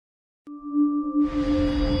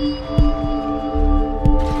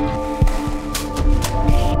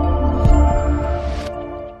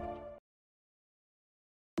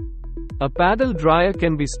A paddle dryer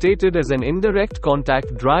can be stated as an indirect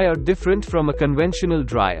contact dryer different from a conventional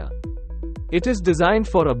dryer. It is designed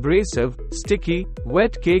for abrasive, sticky,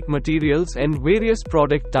 wet cake materials and various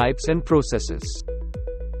product types and processes.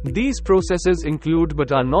 These processes include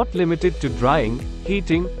but are not limited to drying,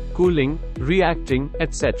 heating, cooling, reacting,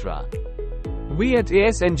 etc. We at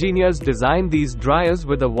AS Engineers design these dryers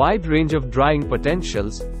with a wide range of drying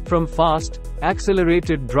potentials, from fast,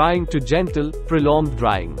 accelerated drying to gentle, prolonged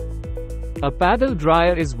drying. A paddle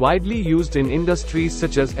dryer is widely used in industries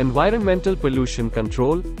such as environmental pollution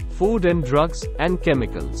control, food and drugs, and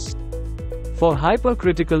chemicals. For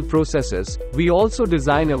hypercritical processes, we also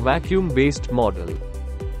design a vacuum-based model.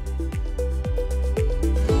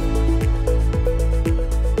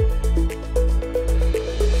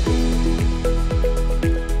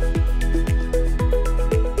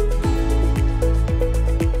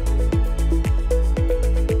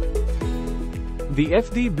 The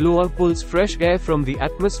FD blower pulls fresh air from the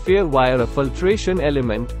atmosphere via a filtration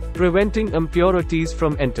element, preventing impurities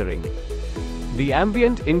from entering. The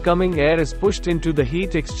ambient incoming air is pushed into the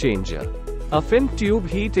heat exchanger. A fin tube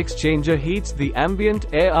heat exchanger heats the ambient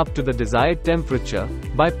air up to the desired temperature,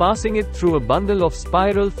 by passing it through a bundle of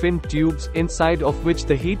spiral fin tubes inside of which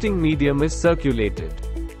the heating medium is circulated.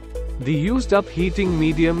 The used up heating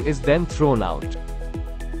medium is then thrown out.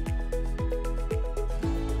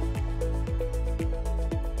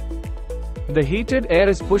 The heated air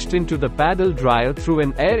is pushed into the paddle dryer through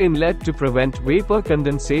an air inlet to prevent vapor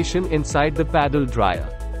condensation inside the paddle dryer.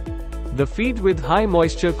 The feed with high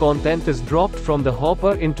moisture content is dropped from the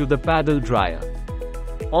hopper into the paddle dryer.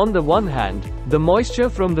 On the one hand, the moisture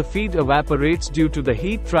from the feed evaporates due to the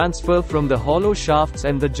heat transfer from the hollow shafts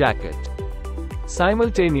and the jacket.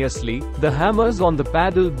 Simultaneously, the hammers on the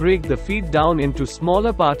paddle break the feed down into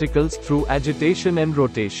smaller particles through agitation and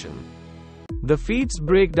rotation. The feed's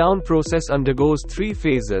breakdown process undergoes three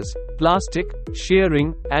phases: plastic,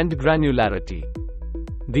 shearing, and granularity.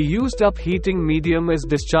 The used up heating medium is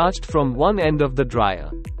discharged from one end of the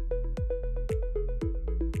dryer,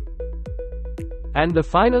 and the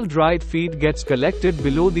final dried feed gets collected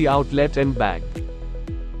below the outlet and bagged.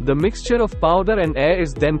 The mixture of powder and air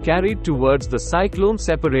is then carried towards the cyclone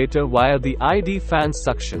separator via the ID fan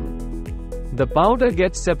suction. The powder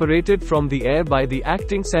gets separated from the air by the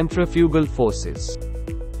acting centrifugal forces.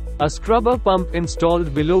 A scrubber pump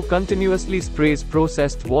installed below continuously sprays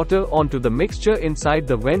processed water onto the mixture inside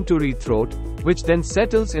the venturi throat, which then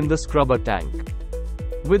settles in the scrubber tank.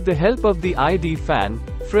 With the help of the ID fan,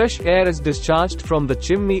 fresh air is discharged from the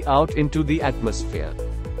chimney out into the atmosphere.